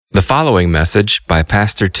The following message by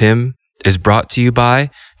Pastor Tim is brought to you by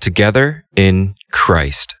Together in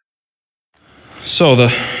Christ. So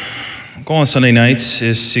the goal on Sunday nights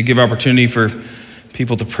is to give opportunity for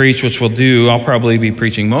people to preach, which we'll do. I'll probably be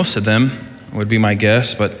preaching most of them, would be my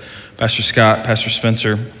guess, but Pastor Scott, Pastor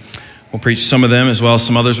Spencer will preach some of them, as well as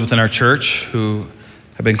some others within our church who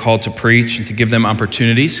have been called to preach and to give them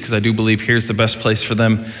opportunities, because I do believe here's the best place for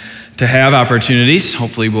them to have opportunities.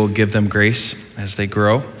 Hopefully we'll give them grace as they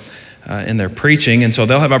grow in their preaching, and so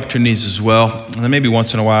they'll have opportunities as well. And then maybe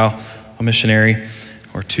once in a while, a missionary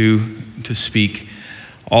or two to speak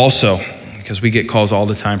also, because we get calls all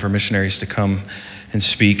the time for missionaries to come and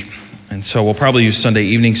speak. And so we'll probably use Sunday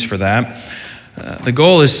evenings for that. The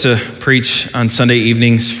goal is to preach on Sunday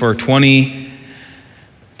evenings for 20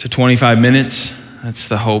 to 25 minutes. That's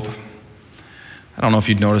the hope. I don't know if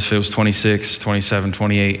you'd notice if it was 26, 27,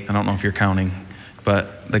 28. I don't know if you're counting.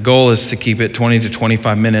 But the goal is to keep it 20 to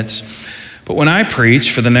 25 minutes. But when I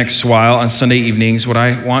preach for the next while on Sunday evenings, what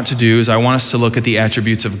I want to do is I want us to look at the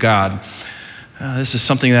attributes of God. This is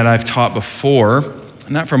something that I've taught before,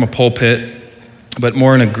 not from a pulpit, but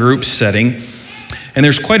more in a group setting. And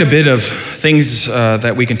there's quite a bit of things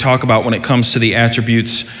that we can talk about when it comes to the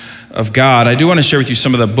attributes of God. I do want to share with you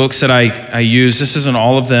some of the books that I use. This isn't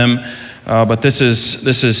all of them, but this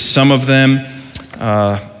is some of them.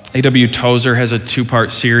 A.W. Tozer has a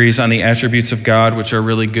 2-part series on the attributes of God, which are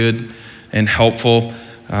really good and helpful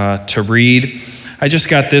to read. I just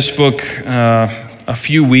got this book a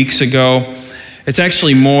few weeks ago. It's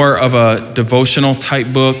actually more of a devotional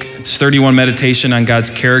type book. It's 31 Meditation on God's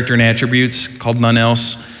Character and Attributes, called None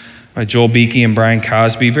Else, by Joel Beeke and Brian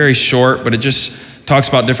Cosby. Very short, but it just talks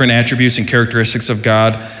about different attributes and characteristics of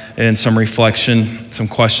God and some reflection, some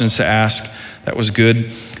questions to ask. That was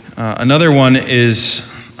good. Another one is,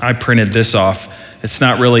 I printed this off. It's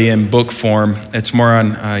not really in book form. It's more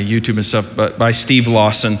on YouTube and stuff, but by Steve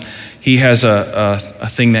Lawson. He has a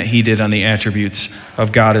thing that he did on the attributes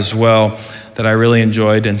of God as well that I really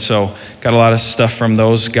enjoyed, and so got a lot of stuff from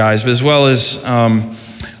those guys, but as well as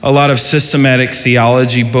a lot of systematic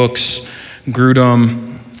theology books,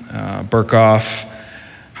 Grudem, Berkhoff,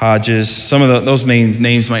 Hodges. Some of those main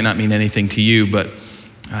names might not mean anything to you, but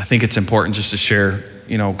I think it's important just to share,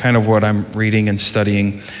 kind of what I'm reading and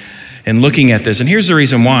studying and looking at this. And here's the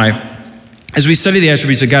reason why. As we study the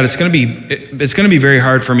attributes of God, it's going to be very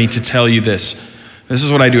hard for me to tell you this. This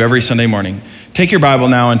is what I do every Sunday morning. Take your Bible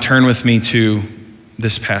now and turn with me to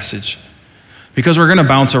this passage, because we're going to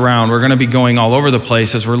bounce around. We're going to be going all over the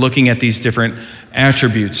place as we're looking at these different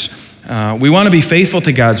attributes. We want to be faithful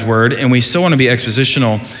to God's word, and we still want to be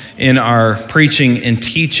expositional in our preaching and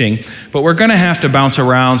teaching, but we're going to have to bounce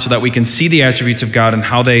around so that we can see the attributes of God and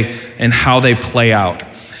how they play out.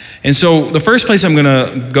 And so the first place I'm going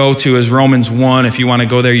to go to is Romans 1. If you want to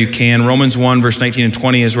go there, you can. Romans 1, verse 19 and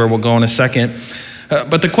 20 is where we'll go in a second.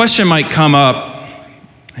 But the question might come up,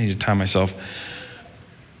 I need to time myself.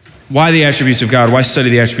 Why the attributes of God? Why study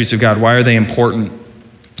the attributes of God? Why are they important?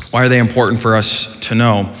 Why are they important for us to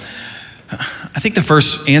know? I think the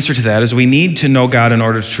first answer to that is we need to know God in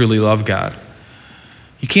order to truly love God.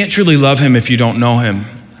 You can't truly love him if you don't know him,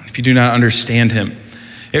 if you do not understand him.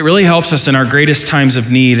 It really helps us in our greatest times of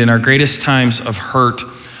need, in our greatest times of hurt,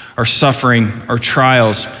 or suffering, or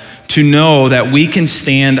trials, to know that we can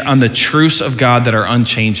stand on the truths of God that are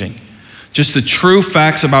unchanging. Just the true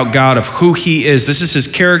facts about God, of who he is. This is his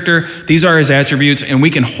character. These are his attributes, and we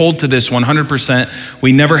can hold to this 100%.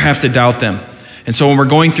 We never have to doubt them. And so when we're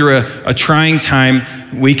going through a trying time,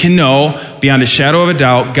 we can know beyond a shadow of a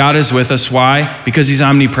doubt, God is with us. Why? Because he's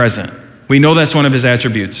omnipresent. We know that's one of his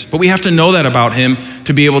attributes. But we have to know that about him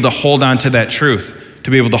to be able to hold on to that truth, to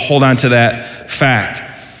be able to hold on to that fact.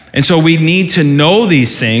 And so we need to know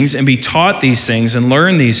these things and be taught these things and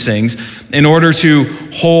learn these things in order to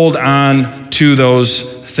hold on to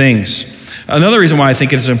those things. Another reason why I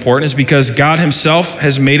think it is important is because God himself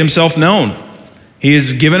has made himself known. He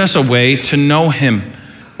has given us a way to know him.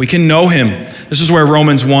 We can know him. This is where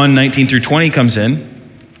Romans 1, 19 through 20 comes in,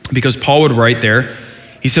 because Paul would write there.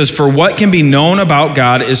 He says, "For what can be known about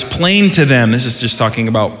God is plain to them." This is just talking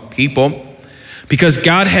about people. "Because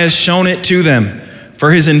God has shown it to them.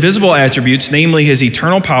 For his invisible attributes, namely his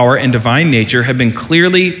eternal power and divine nature, have been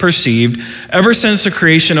clearly perceived ever since the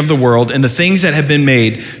creation of the world and the things that have been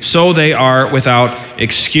made, so they are without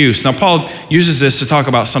excuse." Now, Paul uses this to talk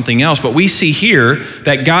about something else, but we see here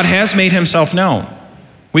that God has made himself known.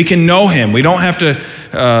 We can know him. We don't have to,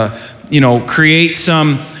 create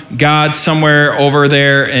some God somewhere over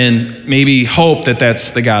there and maybe hope that that's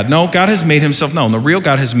the God. No, God has made himself known. The real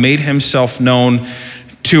God has made himself known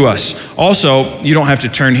to us. Also, you don't have to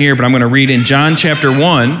turn here, but I'm going to read in John chapter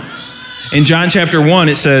 1. In John chapter 1,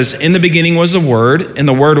 it says, "In the beginning was the Word, and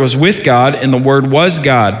the Word was with God, and the Word was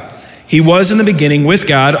God. He was in the beginning with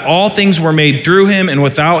God. All things were made through him, and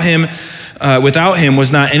without him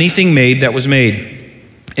was not anything made that was made.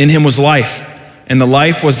 In him was life, and the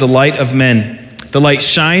life was the light of men. The light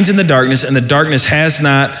shines in the darkness, and the darkness has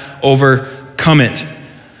not overcome it.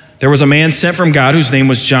 There was a man sent from God whose name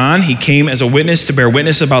was John. He came as a witness to bear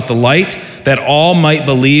witness about the light, that all might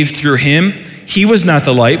believe through him. He was not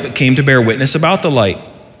the light, but came to bear witness about the light.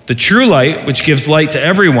 The true light, which gives light to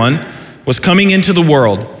everyone, was coming into the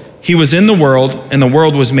world. He was in the world, and the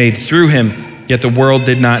world was made through him, yet the world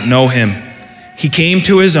did not know him. He came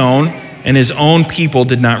to his own, and his own people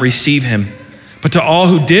did not receive him. But to all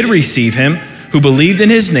who did receive him, who believed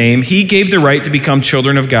in his name, he gave the right to become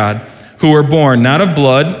children of God, who were born not of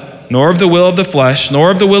blood, nor of the will of the flesh,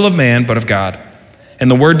 nor of the will of man, but of God. And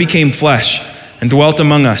the Word became flesh and dwelt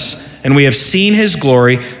among us, and we have seen his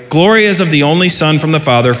glory, glory as of the only Son from the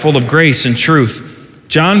Father, full of grace and truth.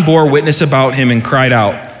 John bore witness about him and cried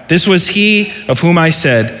out, 'This was he of whom I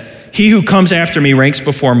said, he who comes after me ranks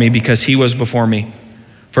before me, because he was before me.'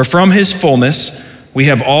 For from his fullness we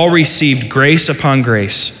have all received grace upon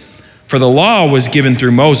grace. For the law was given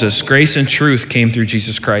through Moses, grace and truth came through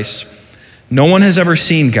Jesus Christ. No one has ever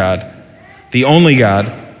seen God, the only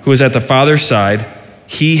God who is at the Father's side.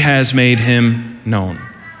 He has made him known."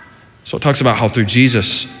 So it talks about how through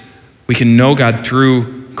Jesus we can know God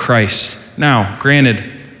through Christ. Now, granted,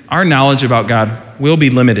 our knowledge about God will be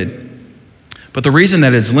limited. But the reason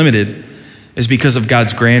that it's limited is because of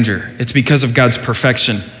God's grandeur. It's because of God's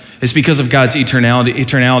perfection. It's because of God's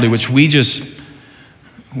eternality, which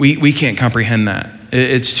we can't comprehend that.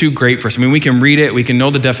 It's too great for us. I mean, we can read it, we can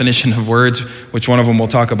know the definition of words, which one of them we'll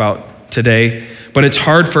talk about today, but it's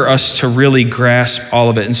hard for us to really grasp all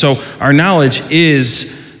of it. And so our knowledge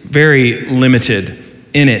is very limited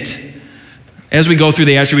in it. As we go through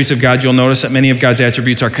the attributes of God, you'll notice that many of God's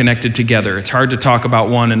attributes are connected together. It's hard to talk about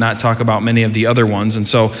one and not talk about many of the other ones, and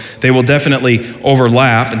so they will definitely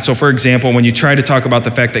overlap. And so, for example, when you try to talk about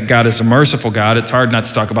the fact that God is a merciful God, it's hard not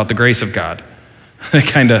to talk about the grace of God. They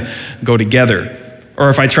kind of go together. Or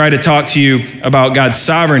if I try to talk to you about God's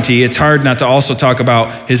sovereignty, it's hard not to also talk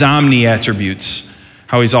about his omni attributes,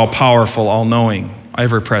 how he's all powerful, all knowing,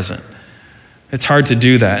 ever present. It's hard to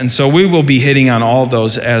do that. And so we will be hitting on all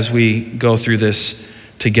those as we go through this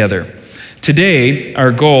together. Today,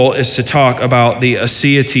 our goal is to talk about the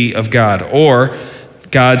aseity of God, or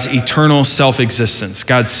God's eternal self-existence,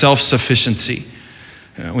 God's self-sufficiency.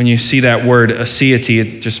 When you see that word aseity,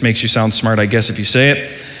 it just makes you sound smart, I guess, if you say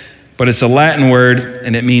it. But it's a Latin word,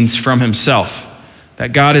 and it means from himself,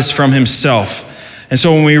 that God is from himself. And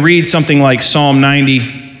so when we read something like Psalm 90,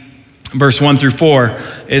 verse 1 through 4,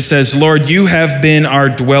 it says, "Lord, you have been our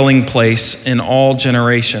dwelling place in all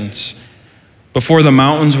generations. Before the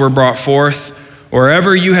mountains were brought forth, or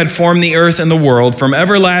ever you had formed the earth and the world, from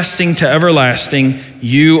everlasting to everlasting,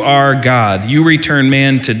 you are God. You return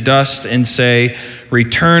man to dust and say,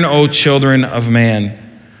 'Return, O children of man.'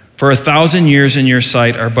 For 1,000 years in your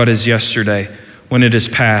sight are but as yesterday, when it is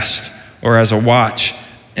past, or as a watch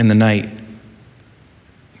in the night."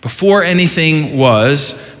 Before anything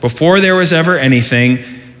was, before there was ever anything,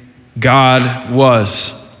 God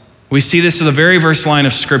was. We see this in the very first line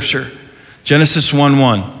of Scripture, Genesis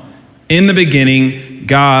 1:1. "In the beginning,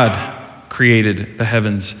 God created the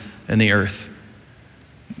heavens and the earth."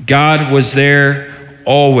 God was there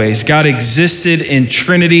always. God existed in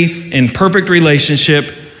Trinity, in perfect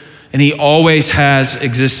relationship, and he always has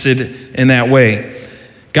existed in that way.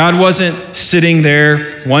 God wasn't sitting there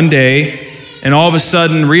one day and all of a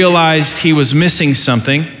sudden realized he was missing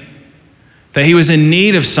something, that he was in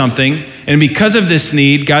need of something, and because of this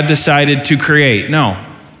need, God decided to create. No,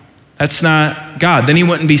 that's not God. Then he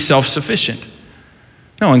wouldn't be self-sufficient.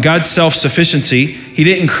 No, in God's self-sufficiency, he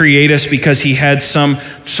didn't create us because he had some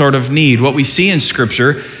sort of need. What we see in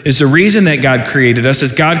Scripture is the reason that God created us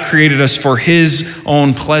is God created us for his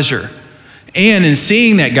own pleasure. And in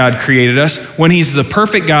seeing that God created us, when he's the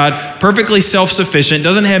perfect God, perfectly self-sufficient,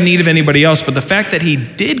 doesn't have need of anybody else, but the fact that he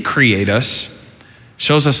did create us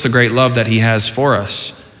shows us the great love that he has for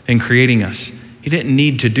us in creating us. He didn't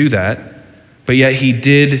need to do that, but yet he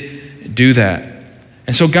did do that.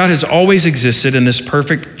 And so God has always existed in this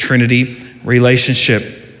perfect Trinity relationship.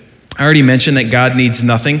 I already mentioned that God needs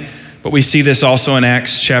nothing, but we see this also in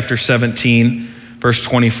Acts chapter 17, verse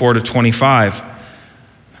 24 to 25.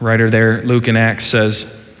 The writer there, Luke in Acts,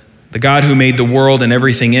 says, "The God who made the world and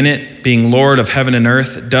everything in it, being Lord of heaven and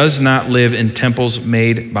earth, does not live in temples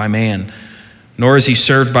made by man, nor is he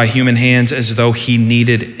served by human hands as though he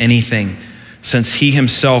needed anything, since he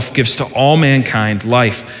himself gives to all mankind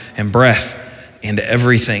life and breath and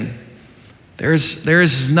everything. There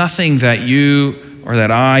is nothing that you or that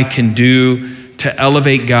I can do to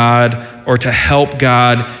elevate God or to help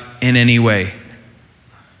God in any way.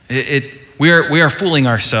 We are fooling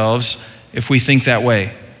ourselves if we think that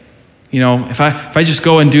way. If I just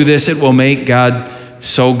go and do this, it will make God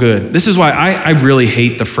so good. This is why I really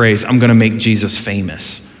hate the phrase, I'm going to make Jesus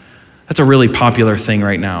famous. That's a really popular thing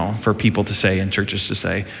right now for people to say and churches to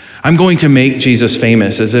say. I'm going to make Jesus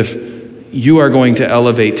famous, as if you are going to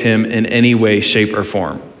elevate him in any way, shape, or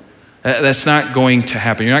form. That's not going to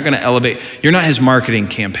happen. You're not going to elevate. You're not his marketing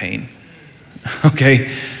campaign.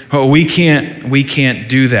 Okay? We can't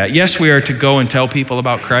do that. Yes, we are to go and tell people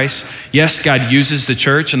about Christ. Yes, God uses the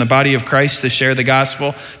church and the body of Christ to share the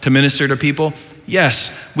gospel, to minister to people.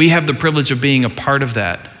 Yes, we have the privilege of being a part of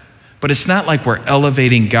that. But it's not like we're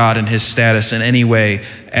elevating God and his status in any way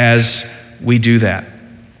as we do that.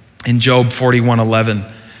 In Job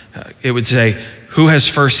 41:11, it would say, "Who has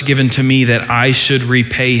first given to me that I should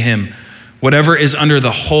repay him? Whatever is under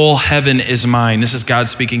the whole heaven is mine." This is God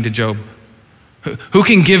speaking to Job. Who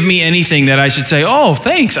can give me anything that I should say, "Oh,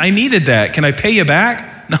 thanks, I needed that. Can I pay you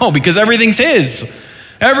back?" No, because everything's his.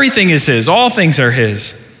 Everything is his. All things are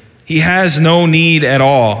his. He has no need at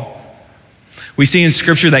all. We see in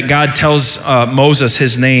Scripture that God tells Moses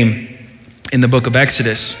his name in the book of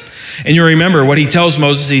Exodus. And you remember what he tells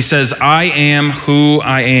Moses. He says, "I am who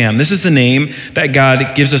I am." This is the name that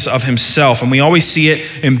God gives us of himself. And we always see it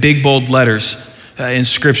in big, bold letters in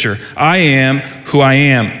Scripture. I am who I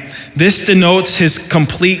am. This denotes his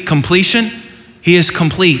complete completion. He is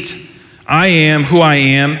complete. I am who I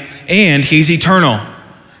am, and he's eternal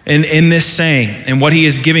in this saying and what he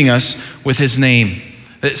is giving us with his name.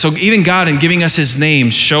 So even God, in giving us his name,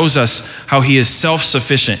 shows us how he is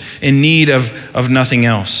self-sufficient, in need of nothing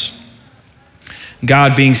else.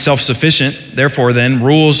 God, being self-sufficient, therefore then,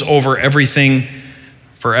 rules over everything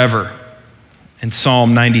forever. In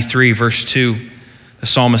Psalm 93, verse 2, the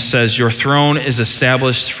psalmist says, "Your throne is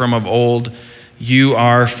established from of old. You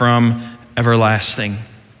are from everlasting."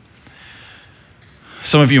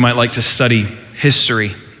 Some of you might like to study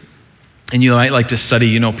history, and you might like to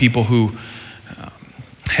study, people who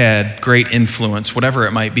had great influence, whatever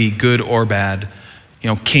it might be, good or bad.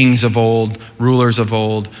 Kings of old, rulers of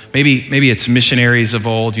old. Maybe it's missionaries of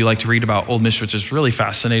old. You like to read about old missionaries, which is really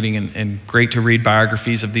fascinating and great to read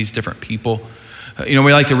biographies of these different people.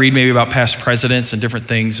 We like to read maybe about past presidents and different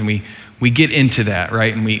things, and we get into that,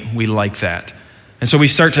 right? And we like that. And so we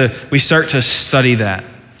start to study that.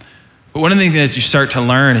 But one of the things that you start to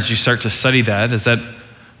learn as you start to study that is that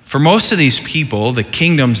for most of these people, the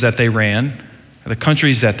kingdoms that they ran, the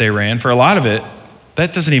countries that they ran, for a lot of it,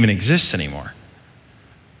 that doesn't even exist anymore.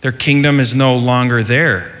 Their kingdom is no longer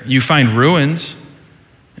there. You find ruins.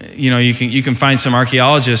 You can find some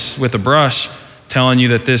archaeologists with a brush telling you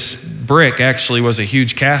that this brick actually was a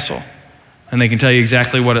huge castle, and they can tell you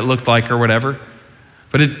exactly what it looked like or whatever.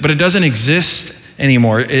 But it doesn't exist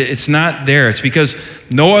anymore. It's not there. It's because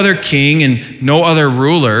no other king and no other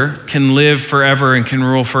ruler can live forever and can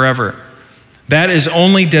rule forever. That is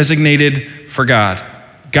only designated for God.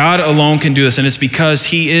 God alone can do this, and it's because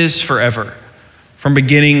he is forever, from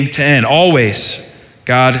beginning to end. Always,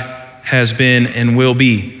 God has been and will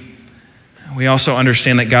be. We also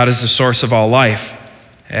understand that God is the source of all life.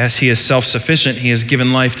 As he is self-sufficient, he has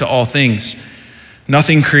given life to all things.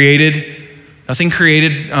 Nothing created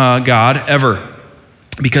God ever,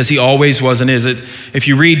 because he always was and is. If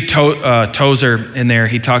you read Tozer in there,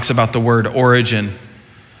 he talks about the word origin.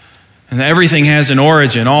 And everything has an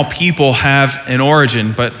origin. All people have an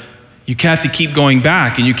origin, but you have to keep going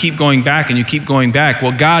back, and you keep going back, and you keep going back.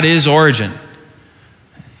 Well, God is origin.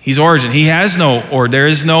 He's origin. He has there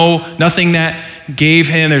is nothing that gave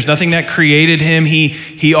him, there's nothing that created him.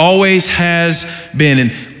 He always has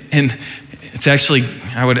been. And it's actually,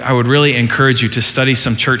 I would really encourage you to study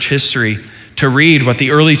some church history, to read what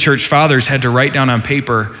the early church fathers had to write down on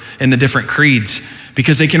paper in the different creeds,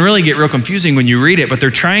 because they can really get real confusing when you read it, but they're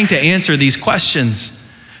trying to answer these questions.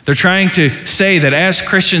 They're trying to say that as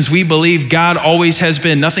Christians, we believe God always has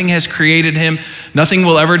been. Nothing has created him. Nothing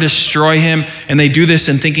will ever destroy him. And they do this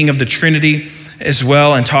in thinking of the Trinity as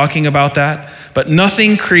well and talking about that. But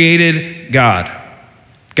nothing created God.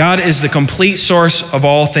 God is the complete source of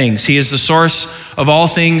all things. He is the source of all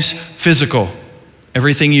things physical.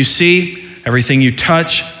 Everything you see, everything you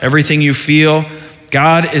touch, everything you feel,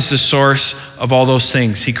 God is the source of all those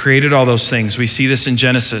things. He created all those things. We see this in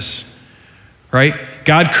Genesis, right?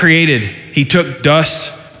 God created. He took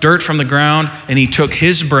dirt from the ground, and he took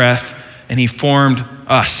his breath and he formed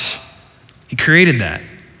us. He created that.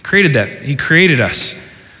 He created us.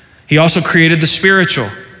 He also created the spiritual.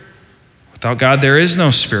 Without God, there is no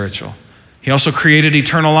spiritual. He also created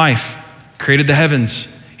eternal life, created the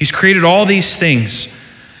heavens. He's created all these things,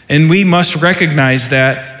 and we must recognize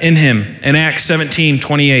that in him. In Acts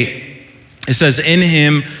 17:28, it says, "In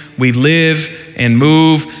him we live and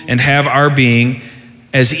move and have our being,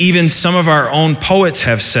 as even some of our own poets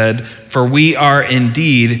have said, for we are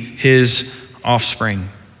indeed his offspring."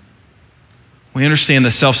 We understand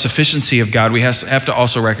the self-sufficiency of God. We have to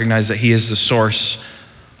also recognize that he is the source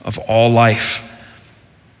of all life.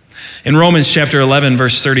 In Romans chapter 11,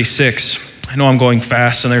 verse 36, I know I'm going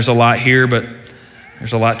fast and there's a lot here, but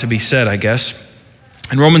there's a lot to be said, I guess.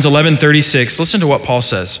 In Romans 11:36, listen to what Paul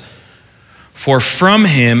says. "For from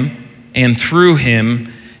him and through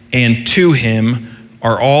him and to him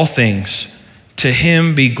are all things. To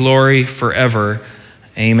him be glory forever.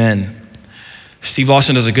 Amen." Steve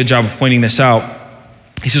Lawson does a good job of pointing this out.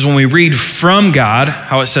 He says when we read from God,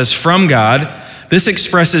 how it says from God, this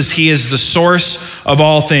expresses he is the source of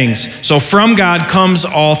all things. So from God comes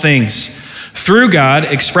all things. Through God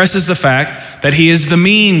expresses the fact that he is the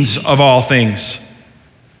means of all things.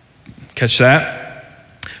 Catch that?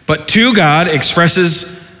 But to God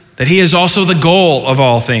expresses that he is also the goal of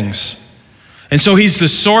all things. And so he's the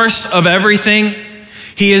source of everything.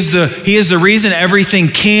 He is the reason everything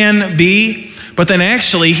can be, but then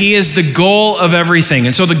actually he is the goal of everything.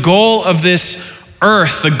 And so the goal of this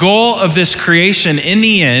earth, the goal of this creation in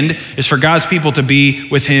the end is for God's people to be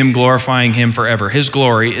with him, glorifying him forever. His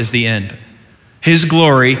glory is the end. His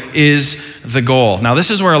glory is the goal. Now this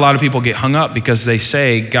is where a lot of people get hung up because they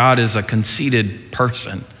say God is a conceited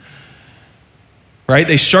person, right?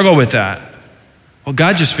 They struggle with that. Well,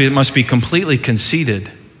 God just must be completely conceited.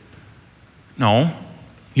 No,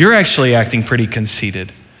 you're actually acting pretty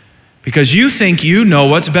conceited because you think you know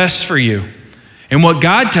what's best for you. And what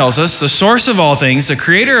God tells us, the source of all things, the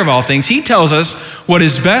creator of all things, he tells us what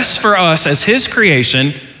is best for us as his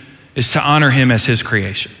creation is to honor him as his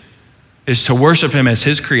creation, is to worship him as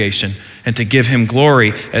his creation, and to give him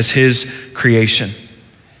glory as his creation.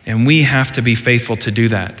 And we have to be faithful to do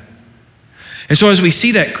that. And so as we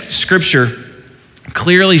see that scripture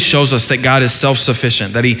clearly shows us that God is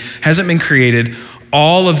self-sufficient, that he hasn't been created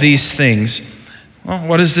all of these things. Well,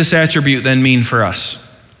 what does this attribute then mean for us?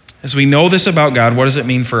 As we know this about God, what does it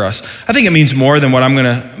mean for us? I think it means more than what I'm going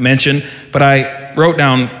to mention, but I wrote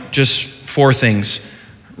down just 4 things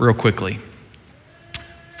real quickly.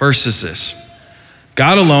 First is this: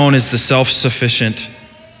 God alone is the self-sufficient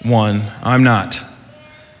one. I'm not.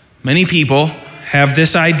 Many people have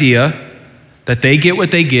this idea that they get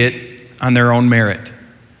what they get on their own merit.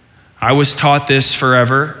 I was taught this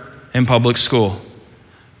forever in public school.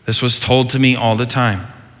 This was told to me all the time.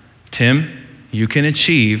 Tim, you can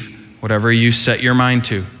achieve whatever you set your mind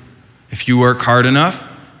to. If you work hard enough,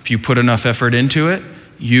 if you put enough effort into it,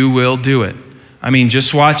 you will do it. I mean,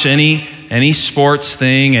 just watch any sports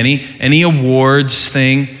thing, any awards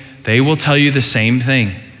thing, they will tell you the same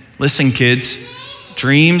thing. Listen, kids,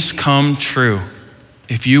 dreams come true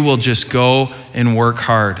if you will just go and work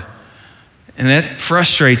hard. And that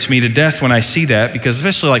frustrates me to death when I see that, because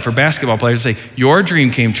especially like for basketball players, they say, your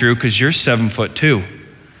dream came true because you're 7'2".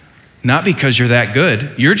 Not because you're that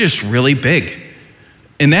good, you're just really big.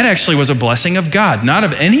 And that actually was a blessing of God, not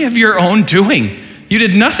of any of your own doing. You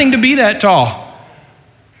did nothing to be that tall.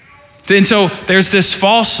 And so there's this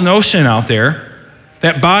false notion out there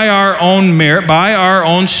that by our own merit, by our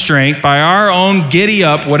own strength, by our own giddy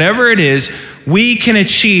up, whatever it is, we can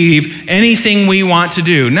achieve anything we want to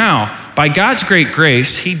do. Now, by God's great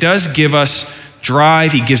grace, he does give us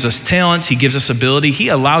drive, he gives us talents, he gives us ability. He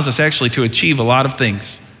allows us actually to achieve a lot of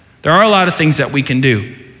things. There are a lot of things that we can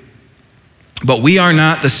do, but we are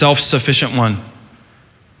not the self-sufficient one.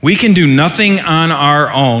 We can do nothing on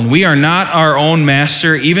our own. We are not our own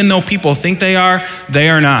master. Even though people think they are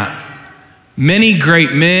not. Many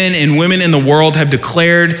great men and women in the world have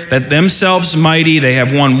declared that themselves mighty. They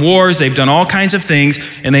have won wars, they've done all kinds of things,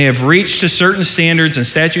 and they have reached to certain standards and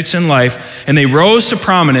statutes in life, and they rose to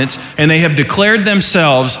prominence, and they have declared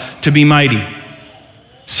themselves to be mighty.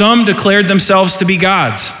 Some declared themselves to be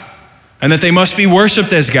gods, and that they must be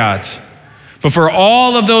worshiped as gods. But for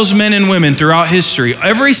all of those men and women throughout history,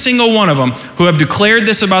 every single one of them who have declared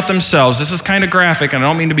this about themselves, this is kind of graphic, and I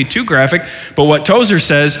don't mean to be too graphic, but what Tozer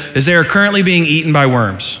says is they are currently being eaten by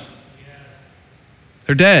worms.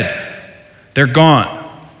 They're dead. They're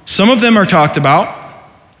gone. Some of them are talked about.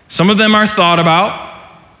 Some of them are thought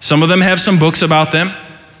about. Some of them have some books about them.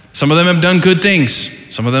 Some of them have done good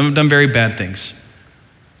things. Some of them have done very bad things.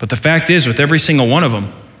 But the fact is, with every single one of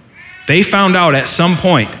them, they found out at some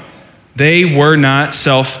point they were not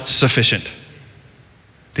self-sufficient.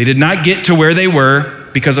 They did not get to where they were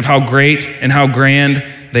because of how great and how grand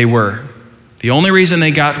they were. The only reason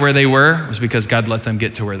they got where they were was because God let them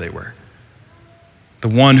get to where they were. The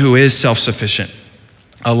one who is self-sufficient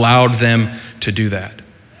allowed them to do that.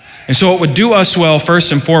 And so it would do us well,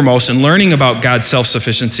 first and foremost, in learning about God's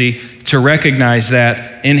self-sufficiency, to recognize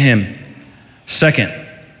that in him. Second,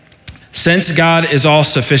 since God is all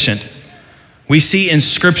sufficient, we see in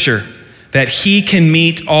Scripture that he can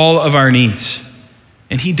meet all of our needs.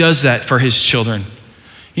 And he does that for his children.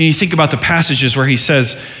 You think about the passages where he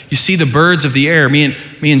says, you see the birds of the air. Me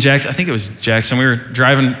and Jackson, I think it was Jackson, we were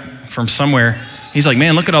driving from somewhere. He's like,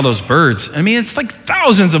 man, look at all those birds. I mean, it's like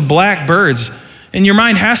thousands of black birds. And your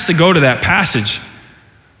mind has to go to that passage.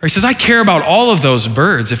 Or he says, I care about all of those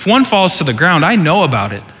birds. If one falls to the ground, I know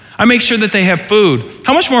about it. I make sure that they have food.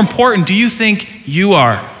 How much more important do you think you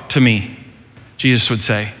are to me? Jesus would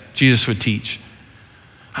say, Jesus would teach.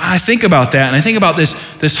 I think about that, and I think about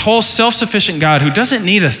this whole self-sufficient God who doesn't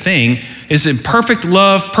need a thing, is in perfect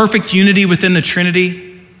love, perfect unity within the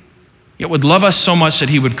Trinity, yet would love us so much that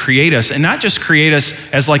he would create us, and not just create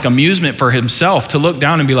us as like amusement for himself, to look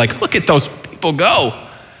down and be like, look at those people go.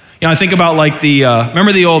 You know, I think about like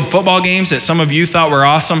remember the old football games that some of you thought were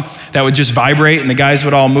awesome, that would just vibrate and the guys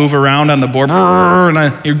would all move around on the board,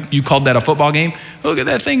 and you called that a football game? Look at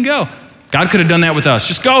that thing go. God could have done that with us.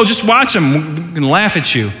 Just go, just watch him and laugh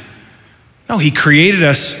at you. No, he created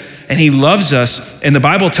us and he loves us. And the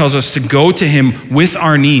Bible tells us to go to him with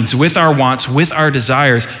our needs, with our wants, with our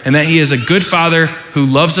desires, and that he is a good father who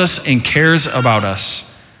loves us and cares about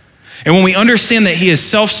us. And when we understand that he is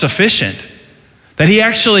self-sufficient, that he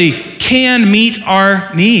actually can meet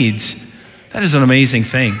our needs, that is an amazing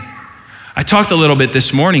thing. I talked a little bit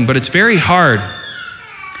this morning, but it's very hard.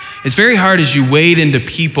 It's very hard as you wade into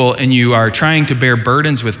people and you are trying to bear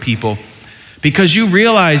burdens with people, because you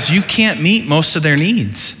realize you can't meet most of their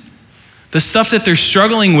needs. The stuff that they're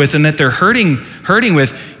struggling with and that they're hurting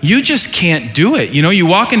with, you just can't do it. You know, you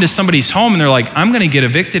walk into somebody's home and they're like, I'm going to get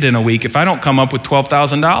evicted in a week if I don't come up with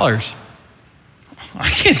 $12,000. I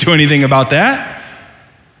can't do anything about that.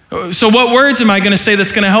 So what words am I going to say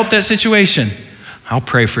that's going to help that situation? I'll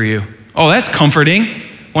pray for you. Oh, that's comforting.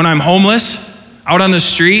 When I'm homeless, out on the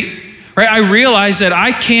street, right? I realize that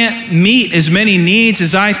I can't meet as many needs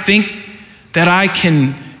as I think that I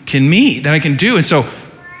can meet, that I can do. And so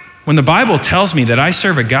when the Bible tells me that I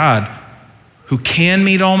serve a God who can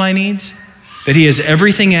meet all my needs, that he has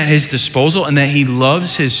everything at his disposal, and that he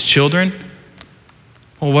loves his children,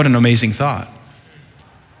 well, what an amazing thought.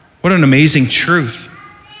 What an amazing truth.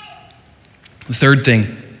 The third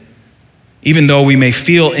thing, even though we may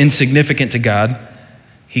feel insignificant to God,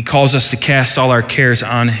 he calls us to cast all our cares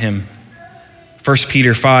on him. 1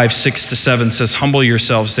 Peter 5:6-7 says, humble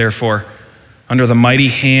yourselves, therefore, under the mighty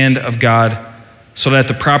hand of God, so that at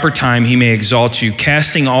the proper time he may exalt you,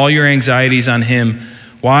 casting all your anxieties on him.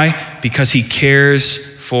 Why? Because he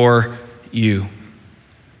cares for you.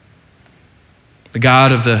 The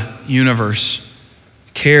God of the universe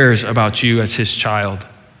cares about you as his child.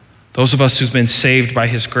 Those of us who've been saved by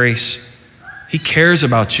his grace, he cares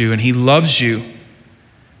about you and he loves you.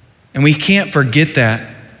 And we can't forget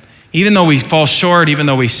that. Even though we fall short, even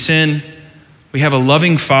though we sin, we have a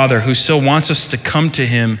loving Father who still wants us to come to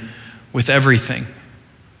him with everything,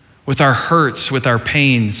 with our hurts, with our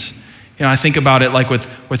pains. You know, I think about it like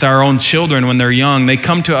with our own children when they're young. They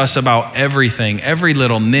come to us about everything, every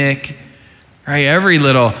little nick, right? Every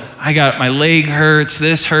little, I got, my leg hurts,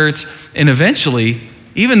 this hurts. And eventually,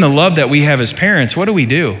 even the love that we have as parents, what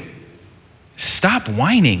do? Stop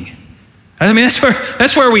whining. I mean,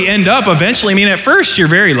 that's where we end up eventually. I mean, at first you're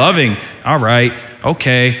very loving. All right,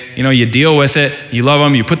 okay. You know, you deal with it. You love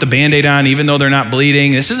them. You put the Band-Aid on even though they're not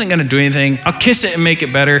bleeding. This isn't going to do anything. I'll kiss it and make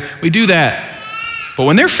it better. We do that. But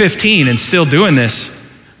when they're 15 and still doing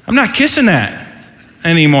this, I'm not kissing that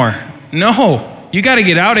anymore. No, you got to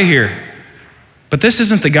get out of here. But this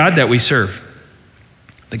isn't the God that we serve.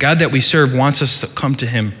 The God that we serve wants us to come to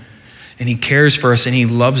him, and he cares for us and he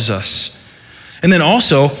loves us. And then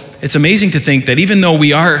also, it's amazing to think that even though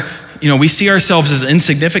we see ourselves as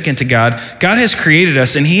insignificant to God, God has created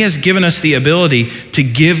us and he has given us the ability to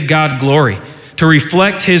give God glory, to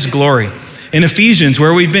reflect his glory. In Ephesians,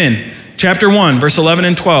 where we've been, chapter 1, verse 11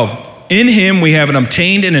 and 12, in him we have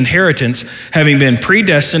obtained an inheritance, having been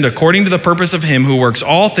predestined according to the purpose of him who works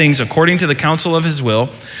all things according to the counsel of his will,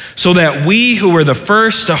 so that we who were the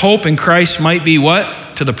first to hope in Christ might be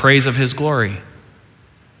what? To the praise of his glory.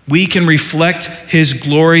 We can reflect his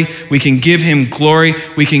glory. We can give him glory.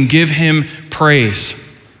 We can give him praise.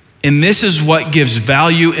 And this is what gives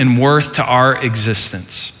value and worth to our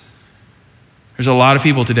existence. There's a lot of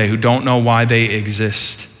people today who don't know why they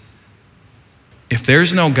exist. If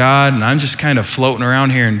there's no God and I'm just kind of floating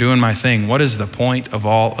around here and doing my thing, what is the point of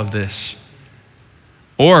all of this?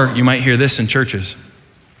 Or you might hear this in churches.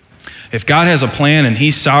 If God has a plan and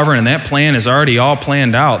he's sovereign and that plan is already all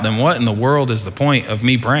planned out, then what in the world is the point of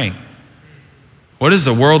me praying? What is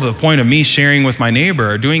the point of me sharing with my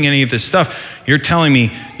neighbor or doing any of this stuff? You're telling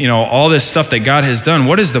me, all this stuff that God has done.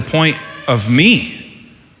 What is the point of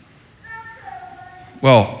me?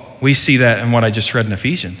 Well, we see that in what I just read in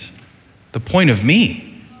Ephesians. The point of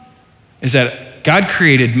me is that God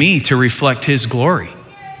created me to reflect his glory,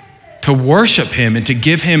 to worship him and to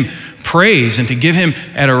give him praise and to give him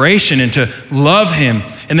adoration and to love him.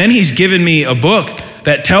 And then he's given me a book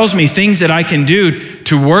that tells me things that I can do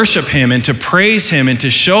to worship him and to praise him and to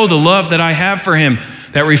show the love that I have for him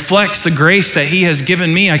that reflects the grace that he has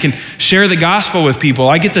given me. I can share the gospel with people.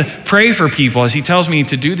 I get to pray for people as he tells me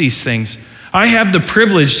to do these things. I have the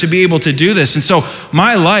privilege to be able to do this. And so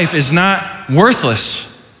my life is not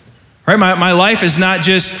worthless, right? My life is not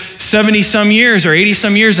just 70 some years or 80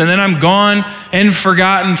 some years and then I'm gone and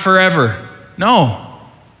forgotten forever. No,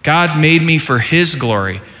 God made me for his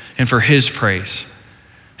glory and for his praise.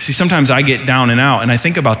 See, sometimes I get down and out and I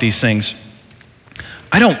think about these things.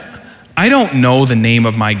 I don't know the name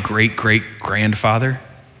of my great-great-grandfather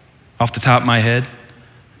off the top of my head.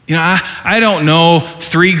 I don't know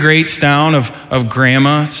 3 greats down of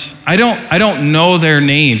grandmas. I don't know their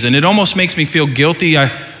names, and it almost makes me feel guilty.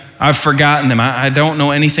 I've forgotten them. I don't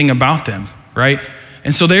know anything about them, right?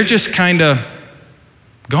 And so they're just kind of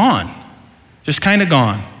gone,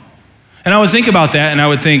 And I would think about that, and I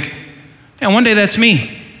would think, yeah, one day that's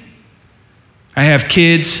me. I have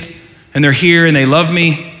kids, and they're here, and they love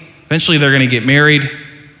me. Eventually, they're going to get married,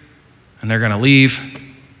 and they're going to leave.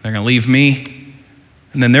 They're going to leave me.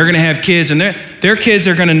 And then they're going to have kids, and their kids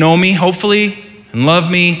are going to know me, hopefully, and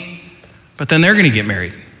love me. But then they're going to get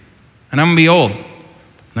married, and I'm going to be old.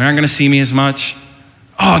 They're not going to see me as much.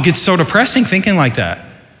 Oh, it gets so depressing thinking like that.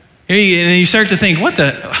 And you start to think, what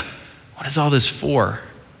is all this for?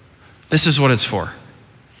 This is what it's for.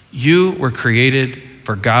 You were created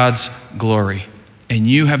for God's glory, and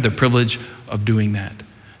you have the privilege of doing that.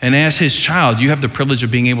 And as his child, you have the privilege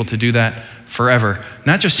of being able to do that forever,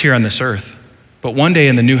 not just here on this earth, but one day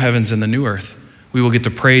in the new heavens and the new earth, we will get to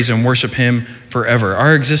praise and worship him forever.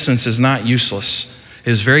 Our existence is not useless. It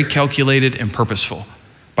is very calculated and purposeful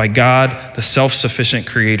by God, the self-sufficient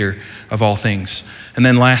creator of all things. And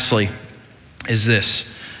then lastly is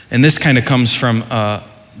this, and this kind of comes from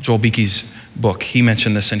Joel Beeke's book. He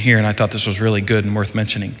mentioned this in here, and I thought this was really good and worth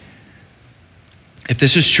mentioning. If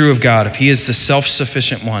this is true of God, if he is the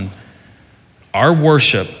self-sufficient one, our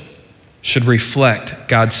worship should reflect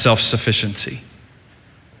God's self-sufficiency.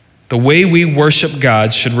 The way we worship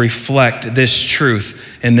God should reflect this truth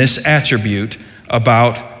and this attribute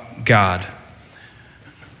about God.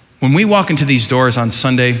 When we walk into these doors on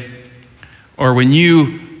Sunday, or when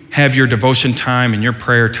you have your devotion time and your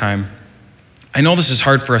prayer time, I know this is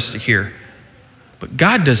hard for us to hear, but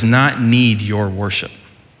God does not need your worship.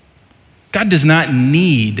 God does not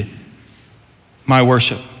need my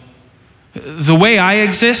worship. The way I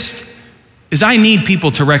exist is I need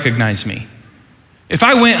people to recognize me. If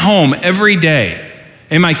I went home every day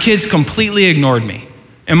and my kids completely ignored me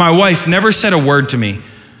and my wife never said a word to me,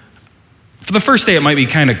 for the first day it might be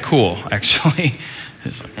kind of cool, actually.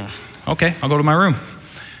 It's like, okay, I'll go to my room.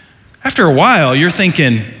 After a while, you're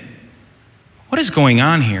thinking, what is going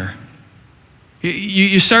on here?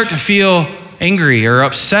 You start to feel angry or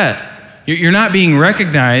upset. You're not being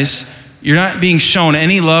recognized. You're not being shown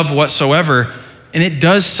any love whatsoever. And it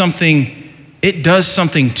does something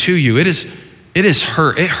to you. It is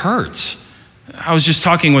hurt. It hurts. I was just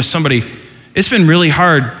talking with somebody. It's been really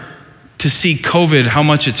hard to see COVID, how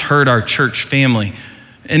much it's hurt our church family.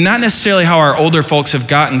 And not necessarily how our older folks have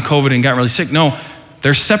gotten COVID and gotten really sick. No,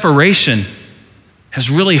 their separation has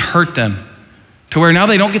really hurt them to where now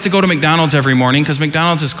they don't get to go to McDonald's every morning because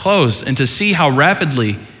McDonald's is closed. And to see how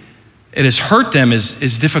rapidly it has hurt them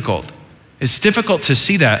is difficult. It's difficult to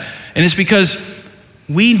see that. And it's because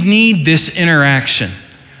we need this interaction.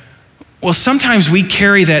 Well, sometimes we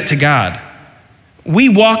carry that to God. We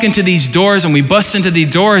walk into these doors and we bust into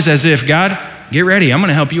these doors as if, God, get ready. I'm going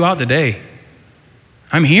to help you out today.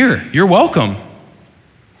 I'm here. You're welcome.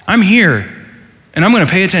 I'm here. And I'm going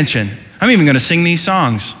to pay attention. I'm even going to sing these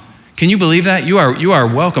songs. Can you believe that? You are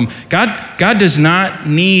welcome. God does not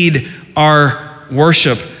need our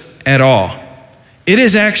worship at all. It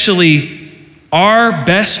is actually our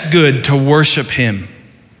best good to worship him.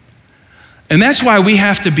 And that's why we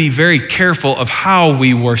have to be very careful of how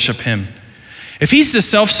we worship him. If he's the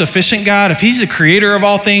self-sufficient God, if he's the creator of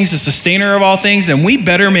all things, the sustainer of all things, then we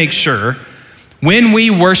better make sure when we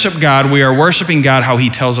worship God, we are worshiping God how he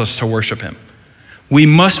tells us to worship him. We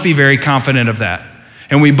must be very confident of that.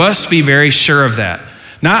 And we must be very sure of that.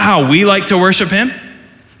 Not how we like to worship him,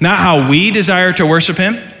 not how we desire to worship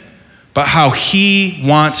him, but how he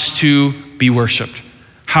wants to be worshiped,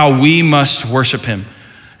 how we must worship him.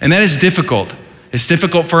 And that is difficult. It's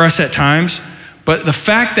difficult for us at times, but the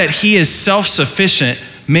fact that he is self-sufficient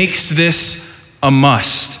makes this a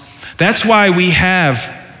must. That's why we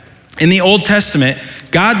have, in the Old Testament,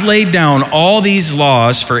 God laid down all these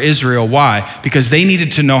laws for Israel. Why? Because they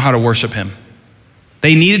needed to know how to worship him.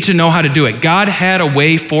 They needed to know how to do it. God had a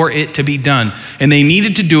way for it to be done, and they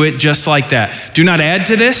needed to do it just like that. Do not add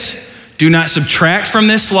to this. Do not subtract from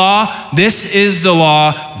this law. This is the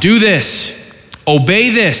law. Do this. Obey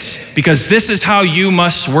this, because this is how you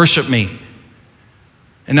must worship me.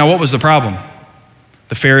 And now what was the problem?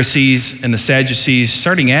 The Pharisees and the Sadducees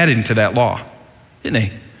started adding to that law, didn't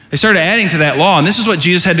they? They started adding to that law, and this is what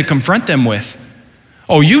Jesus had to confront them with.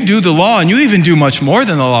 Oh, you do the law, and you even do much more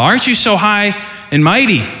than the law. Aren't you so high and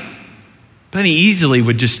mighty? But then he easily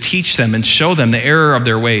would just teach them and show them the error of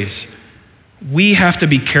their ways. We have to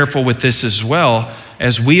be careful with this as well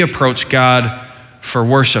as we approach God for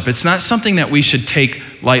worship. It's not something that we should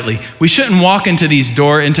take lightly. We shouldn't walk into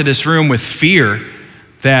this room with fear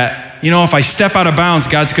that, if I step out of bounds,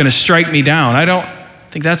 God's going to strike me down. I don't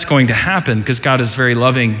think that's going to happen because God is very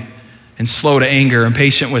loving and slow to anger and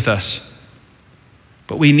patient with us.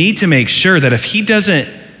 But we need to make sure that if he doesn't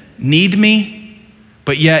need me,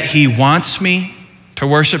 but yet he wants me to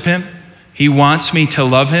worship him, he wants me to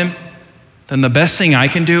love him, then the best thing I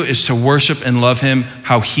can do is to worship and love him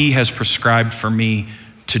how he has prescribed for me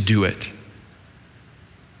to do it.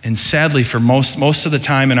 And sadly, for most of the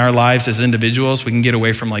time in our lives as individuals, we can get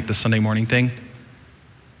away from like the Sunday morning thing.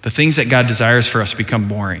 The things that God desires for us become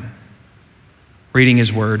boring. Reading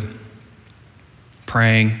his word,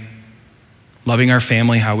 praying, loving our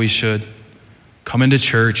family how we should, coming to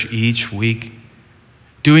church each week,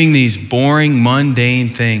 doing these boring, mundane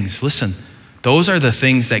things. Listen, those are the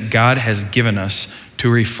things that God has given us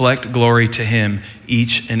to reflect glory to him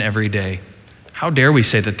each and every day. How dare we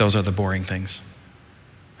say that those are the boring things?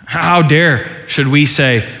 How dare should we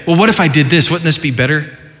say, well, what if I did this? Wouldn't this be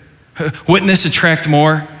better? Wouldn't this attract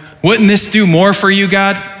more? Wouldn't this do more for you,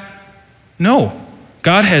 God? No.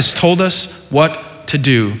 God has told us what to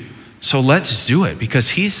do. So let's do it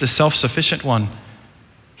because he's the self-sufficient one.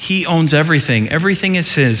 He owns everything. Everything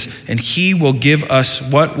is his, and he will give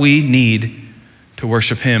us what we need to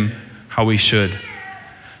worship him how we should.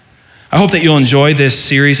 I hope that you'll enjoy this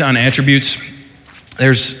series on attributes.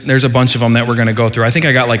 There's a bunch of them that we're going to go through. I think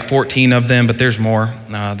I got like 14 of them, but there's more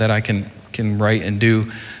that I can write and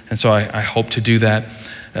do. And so I hope to do that.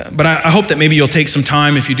 But I hope that maybe you'll take some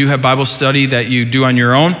time, if you do have Bible study that you do on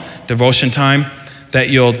your own, devotion time, that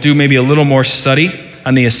you'll do maybe a little more study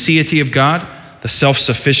on the aseity of God, the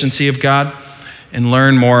self-sufficiency of God, and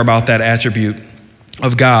learn more about that attribute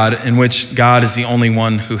of God, in which God is the only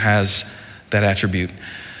one who has that attribute.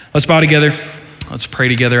 Let's bow together. Let's pray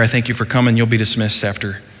together. I thank you for coming. You'll be dismissed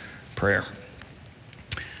after prayer.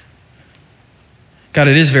 God,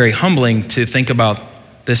 it is very humbling to think about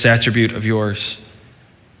this attribute of yours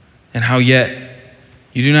and how yet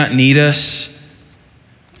you do not need us.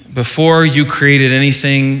 Before you created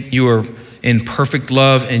anything, you were in perfect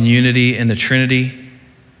love and unity in the Trinity.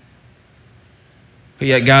 But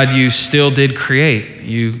yet, God, you still did create.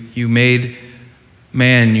 You made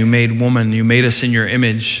man, you made woman, you made us in your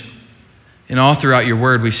image. And all throughout your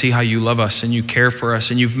word, we see how you love us and you care for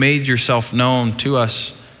us and you've made yourself known to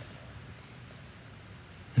us.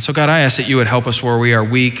 And so, God, I ask that you would help us where we are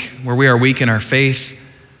weak in our faith,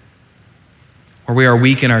 where we are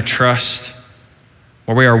weak in our trust,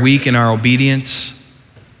 where we are weak in our obedience.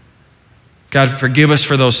 God, forgive us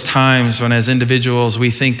for those times when as individuals we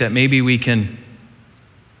think that maybe we can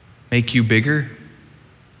make you bigger,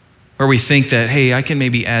 where we think that, hey, I can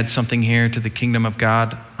maybe add something here to the kingdom of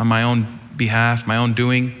God on my own behalf, my own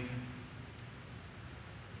doing.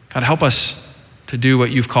 God, help us to do what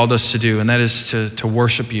you've called us to do, and that is to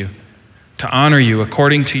worship you, to honor you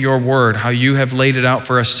according to your word, how you have laid it out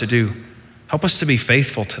for us to do. Help us to be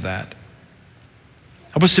faithful to that.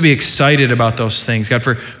 Help us to be excited about those things. God,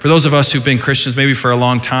 for those of us who've been Christians maybe for a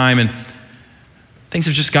long time and things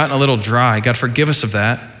have just gotten a little dry, God, forgive us of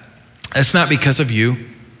that. It's not because of you.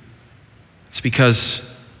 It's because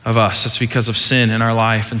of us. It's because of sin in our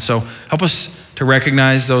life. And so help us to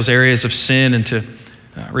recognize those areas of sin and to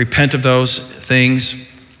repent of those things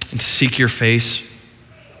and to seek your face.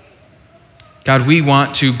 God, we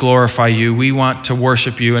want to glorify you. We want to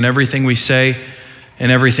worship you in everything we say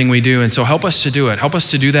and everything we do. And so help us to do it. Help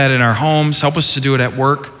us to do that in our homes. Help us to do it at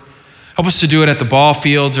work. Help us to do it at the ball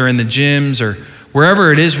fields or in the gyms or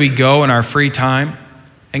wherever it is we go in our free time.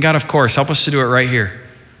 And God, of course, help us to do it right here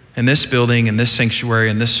in this building, in this sanctuary,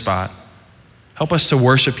 in this spot. Help us to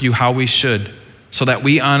worship you how we should so that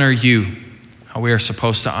we honor you, how we are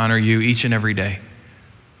supposed to honor you each and every day.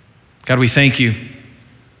 God, we thank you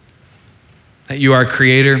that you are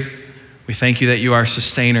creator. We thank you that you are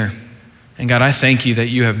sustainer. And God, I thank you that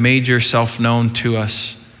you have made yourself known to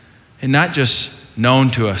us, and not just known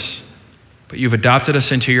to us, but you've adopted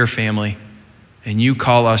us into your family, and you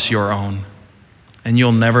call us your own, and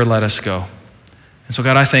you'll never let us go. And so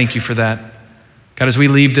God, I thank you for that. God, as we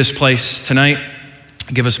leave this place tonight,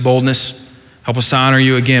 give us boldness. Help us to honor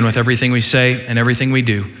you again with everything we say and everything we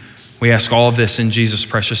do. We ask all of this in Jesus'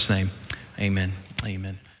 precious name. Amen.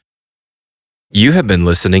 Amen. You have been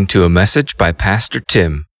listening to a message by Pastor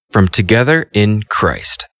Tim from Together in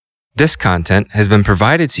Christ. This content has been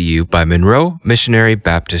provided to you by Monroe Missionary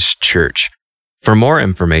Baptist Church. For more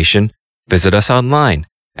information, visit us online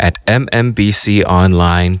at mmbconline.org.